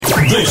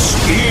This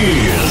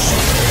is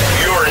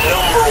your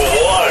number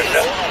one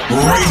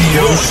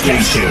radio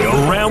station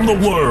around the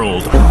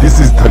world. This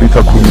is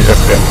Talita Kumi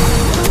FM.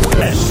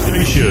 Best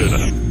station.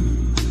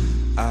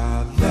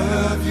 I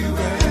love you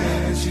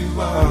as you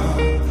are.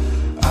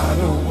 I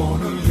don't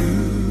want to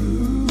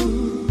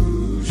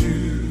lose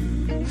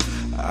you.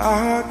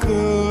 I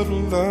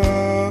couldn't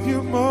love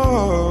you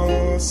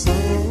more. So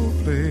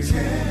please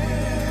tell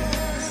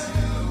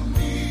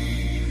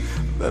me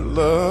that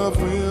love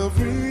will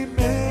remain,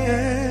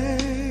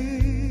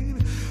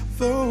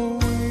 though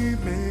we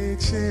may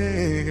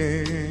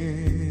change.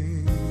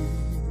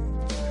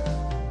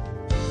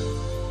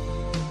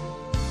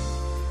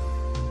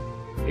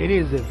 It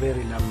is a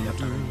very lovely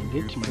afternoon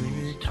indeed. My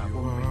name is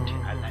Thabo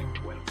Mbete. I'd like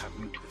to welcome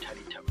you to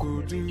Talita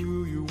Kumi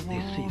Radio.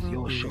 This is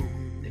your show,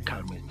 the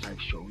Calmest Drive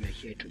Show. We are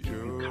here to keep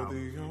you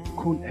calm,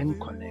 cool and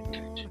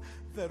connected.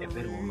 A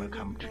very warm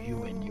welcome to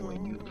you and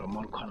you from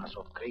all corners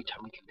of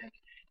Greater Middleburg.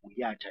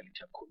 We are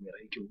Talita Kumi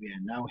Radio. We are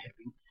now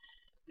having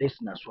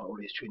listeners who are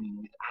always tuning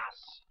with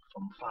us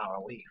from far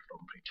away,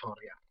 from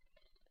Pretoria,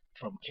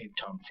 from Cape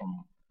Town,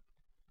 from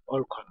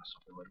all corners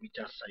of the world. We're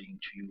just saying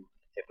to you,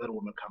 a very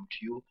warm welcome to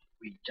you.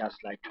 We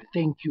just like to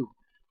thank you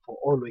for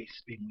always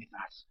being with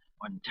us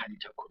on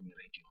Talita Kumi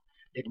Radio.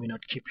 Let me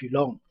not keep you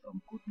long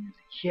from good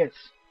music. Here's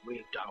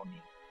Will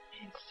Downing.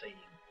 He's saying,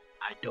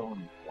 I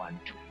don't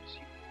want to lose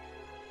you.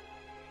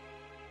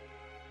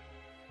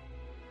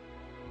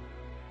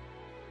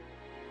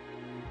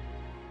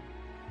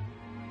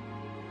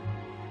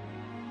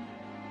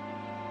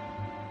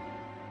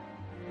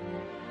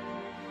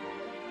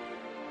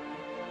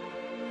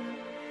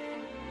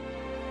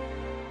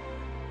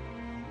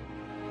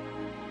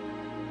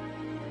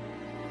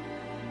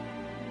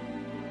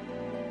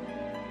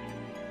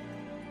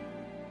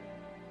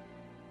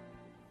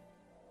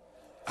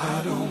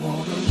 I don't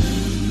want to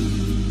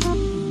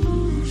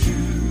lose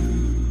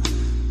you.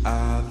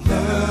 I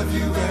love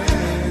you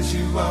as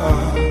you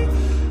are.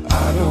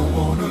 I don't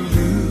want to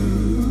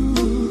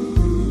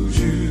lose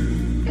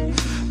you.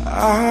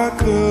 I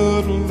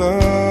couldn't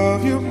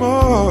love you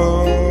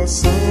more.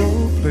 So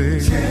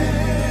please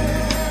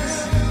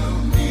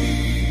tell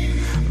me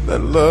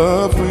that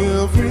love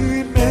will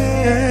remain,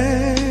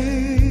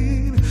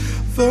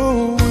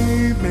 though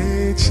we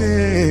may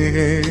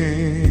change.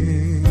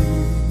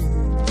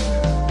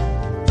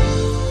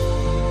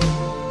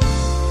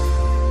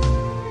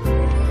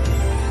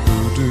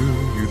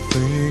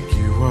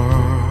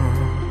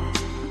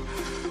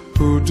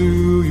 Who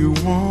do you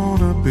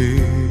wanna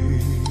be?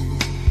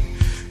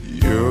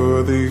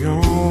 You're the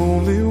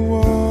only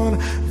one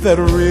that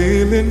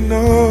really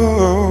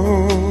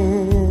knows.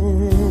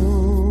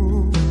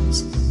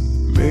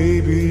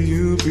 Maybe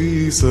you'll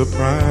be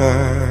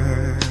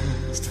surprised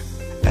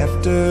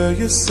after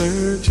your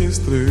search is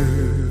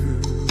through.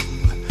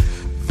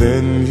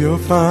 Then you'll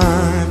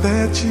find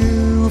that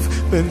you've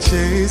been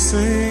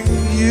chasing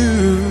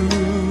you.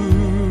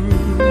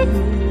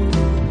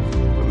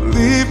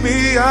 Believe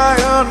me, I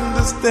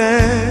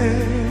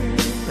understand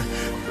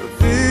the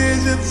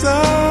visions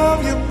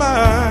of your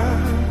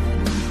mind,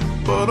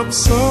 but I'm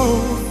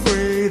so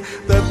afraid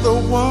that the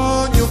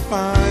one you'll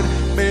find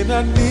may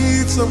not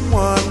need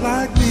someone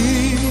like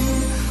me.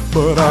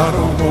 But I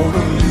don't want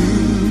to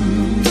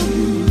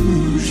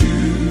lose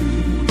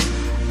you.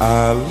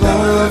 I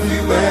love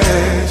you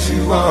as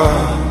you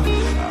are.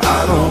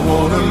 I don't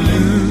want to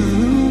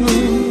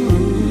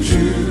lose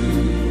you.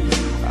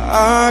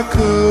 I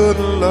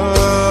couldn't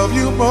love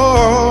you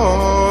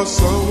more,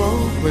 so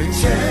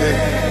please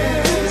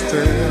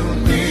tell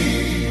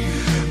me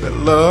that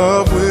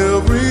love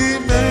will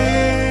remain,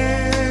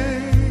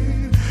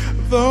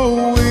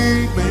 though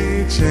we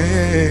may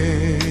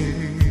change.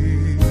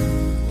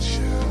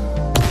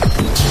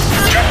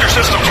 Chapter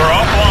systems are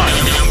offline.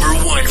 Number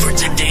one for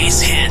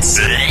today's hits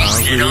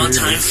and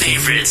all-time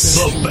favorites.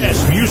 The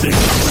best music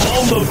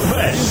on the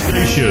best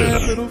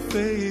station. Little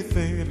faith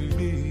in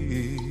me.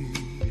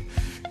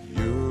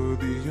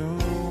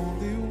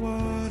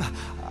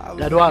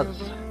 That was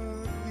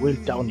Will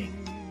Downing.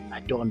 I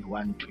don't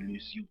want to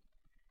lose you.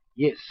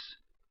 Yes,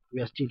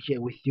 we are still here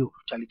with you,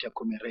 Talita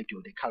Kumi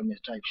Radio, the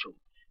Calmest Drive Show.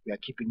 We are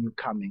keeping you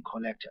calm and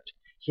collected.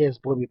 Here's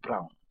Bobby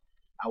Brown.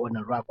 I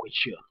wanna rock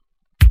with you.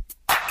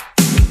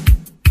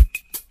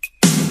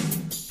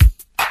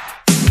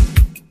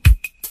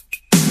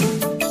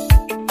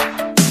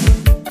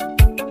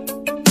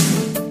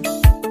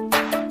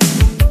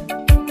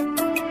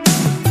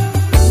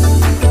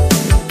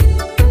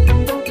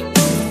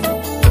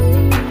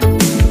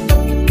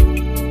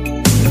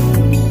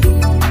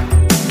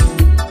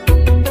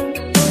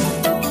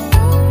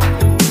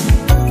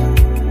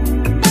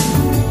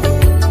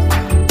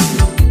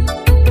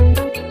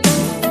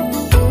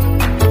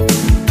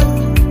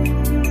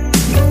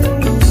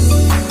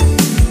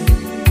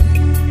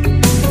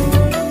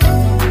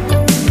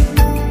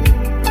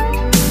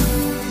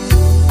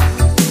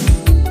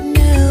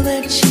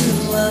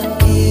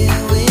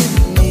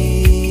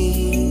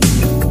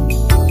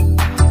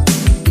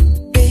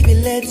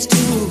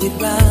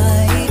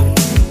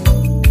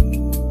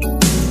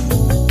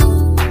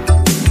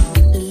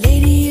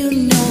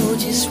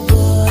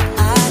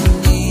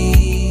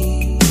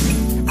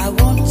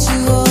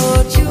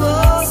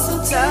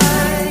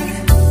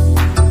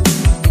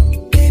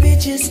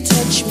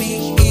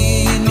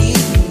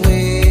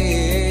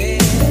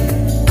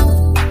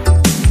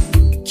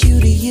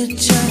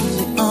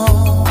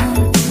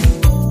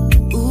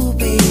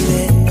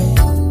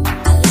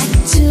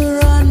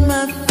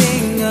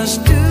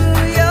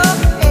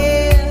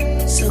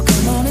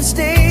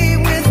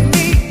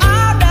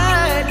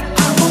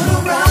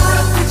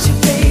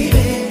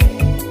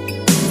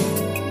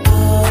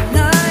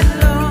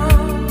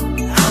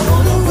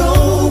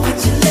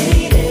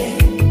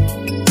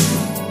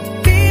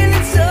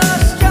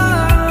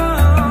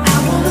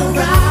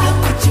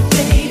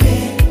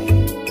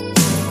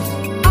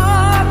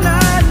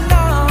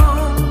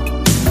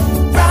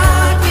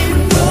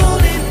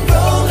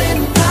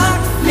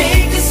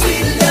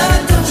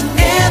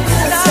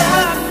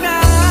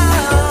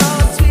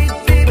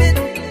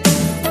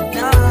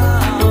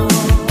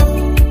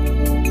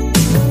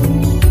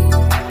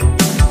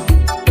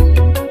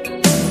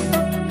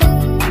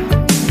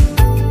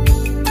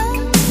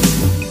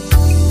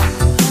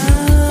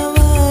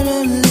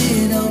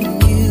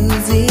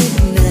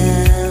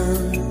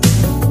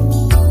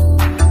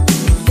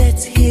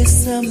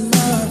 some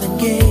other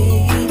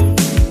game.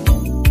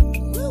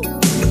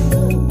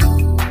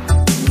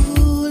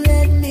 Ooh,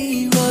 let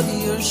me rub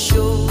your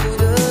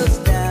shoulders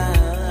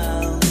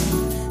down.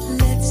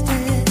 Let's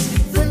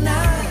dance the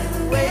night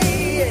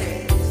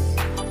away.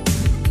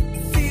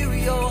 Feel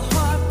your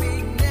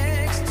heartbeat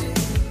next to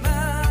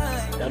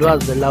mine. That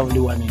was the lovely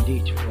one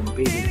indeed from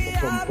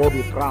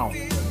Bobby Brown.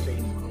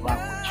 Saying rock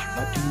with you.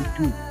 What do you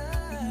do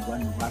when you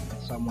want to rock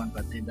with someone,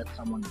 but then that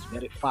someone is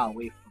very far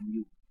away from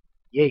you?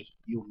 Yay,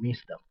 you miss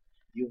them.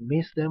 You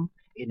miss them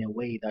in a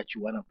way that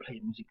you want to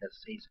play music that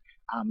says,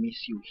 I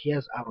miss you.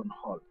 Here's Aaron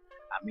Hall.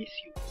 I miss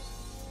you.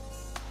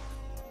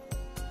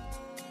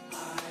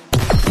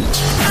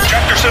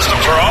 Tractor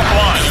systems are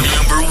offline.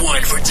 Number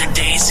one for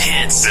today's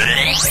hits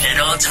and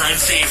all-time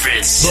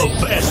favorites. The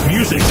best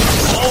music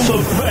on the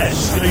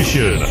best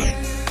station.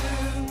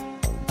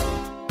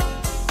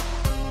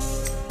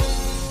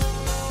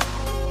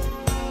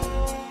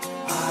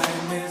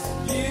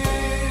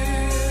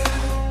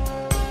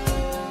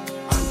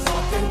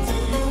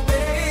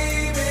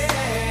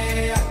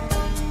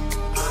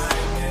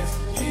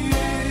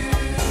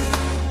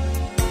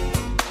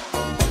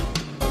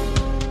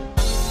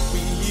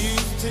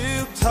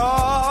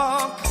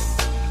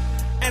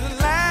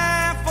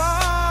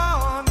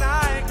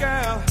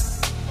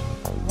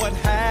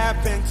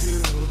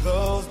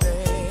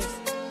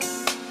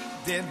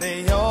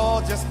 They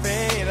all just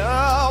fade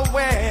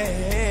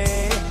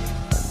away.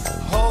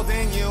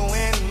 Holding you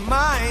in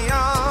my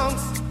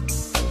arms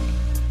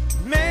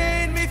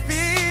made me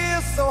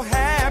feel so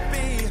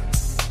happy.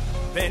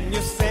 Then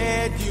you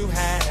said you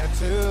had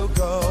to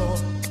go.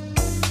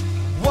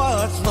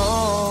 What's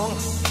wrong?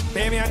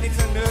 Baby, I need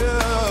to know.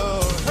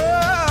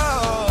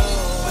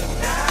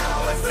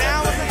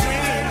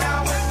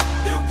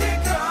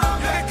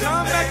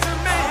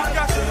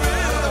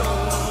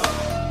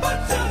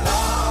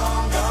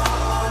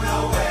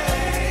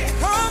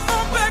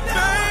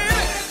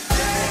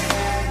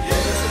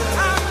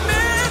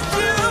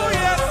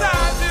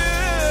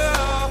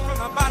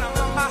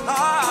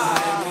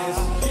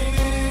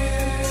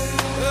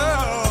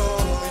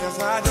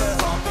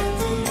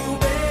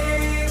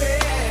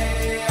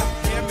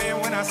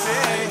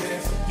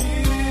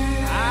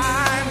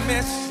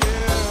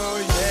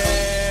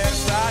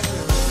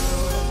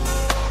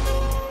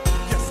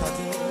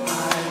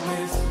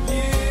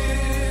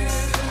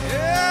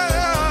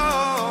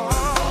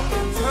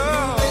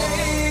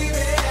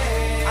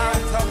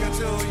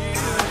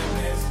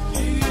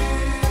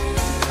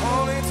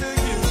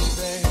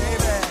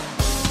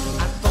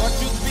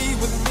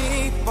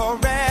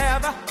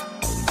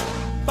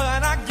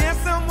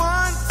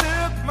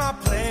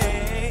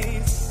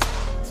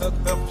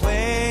 The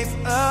place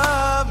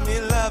of me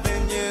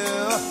loving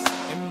you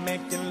and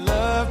making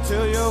love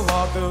till you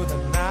walk through the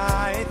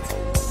night.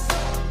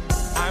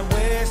 I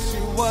wish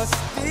you was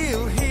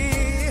still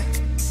here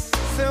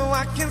so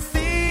I can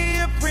see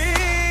your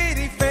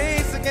pretty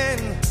face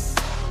again.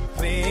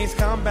 Please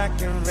come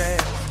back and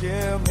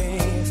rescue me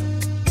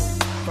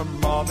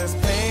from all this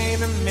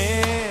pain and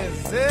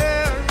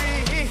misery.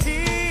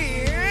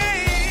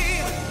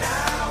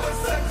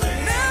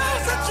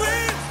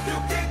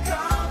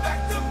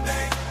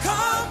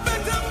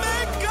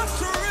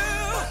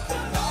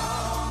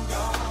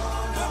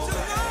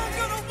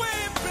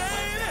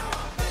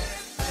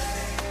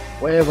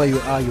 Wherever you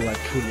are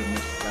truly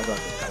missed. That was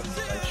the Calvin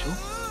Drive Show.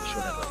 The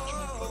show that was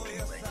truly brought to you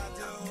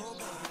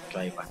by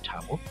Driver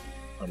Tabo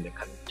from the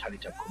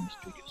Talita Kumi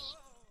Studios.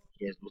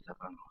 Here's Luther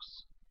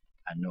Vamos.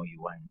 I know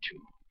you want to.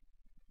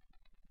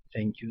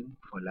 Thank you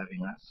for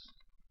loving us.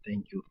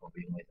 Thank you for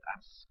being with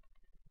us.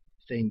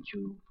 Thank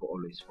you for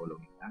always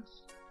following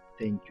us.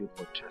 Thank you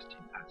for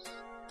trusting us.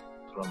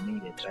 From me,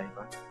 the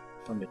driver,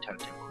 from the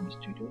Talita Kumi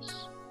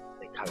Studios,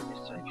 the Calvin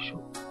Drive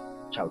Show.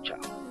 Ciao,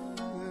 ciao.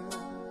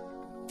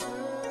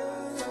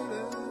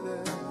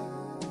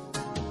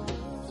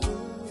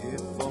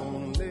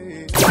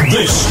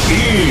 This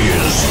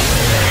is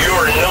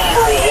your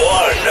number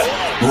one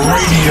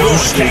radio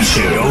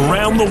station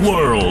around the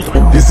world.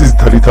 This is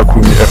Talita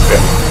Kumi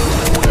FM.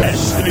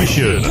 Best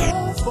station.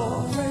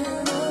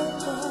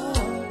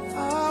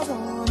 I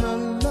wanna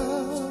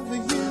love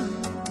you.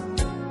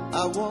 I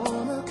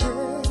wanna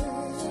care.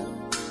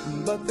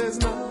 But there's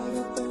not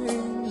a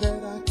thing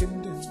that I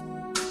can do.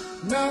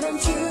 Not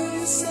until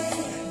you say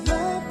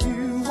that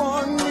you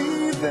want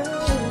me there.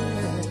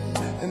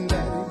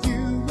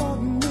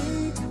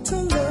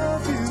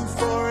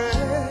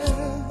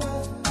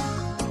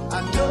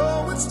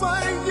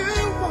 What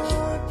you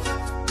want,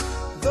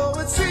 though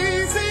it's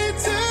easy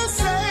to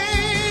say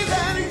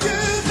that you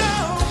don't.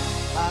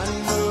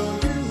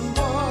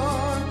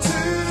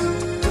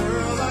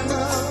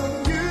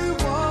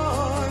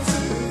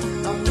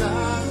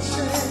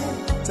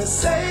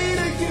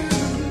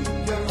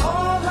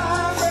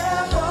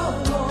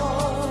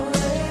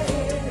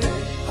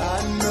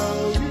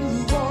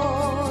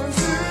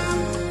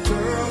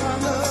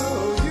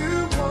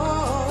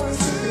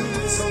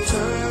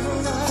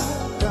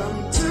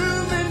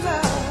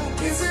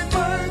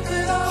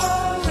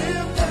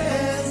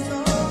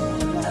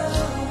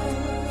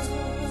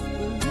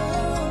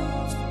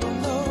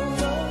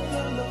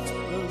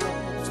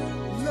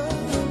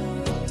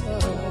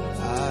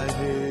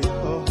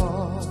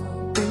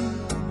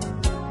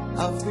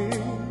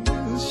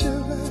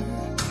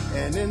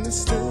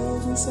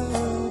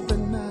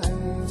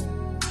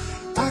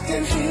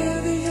 can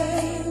hear the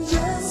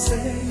angels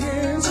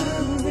saying to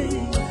me,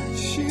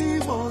 she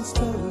wants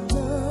to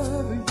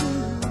love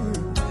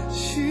you,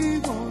 she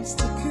wants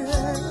to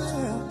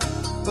care,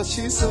 but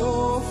she's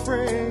so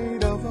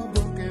afraid of a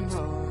broken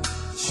heart.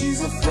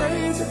 She's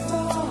afraid to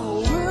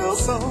fall. Will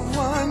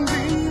someone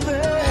be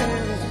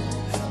there?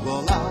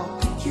 Well, I'll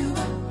pick you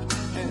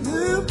up and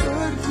we'll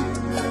put you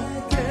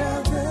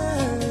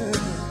together.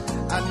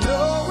 I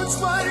know it's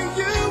funny.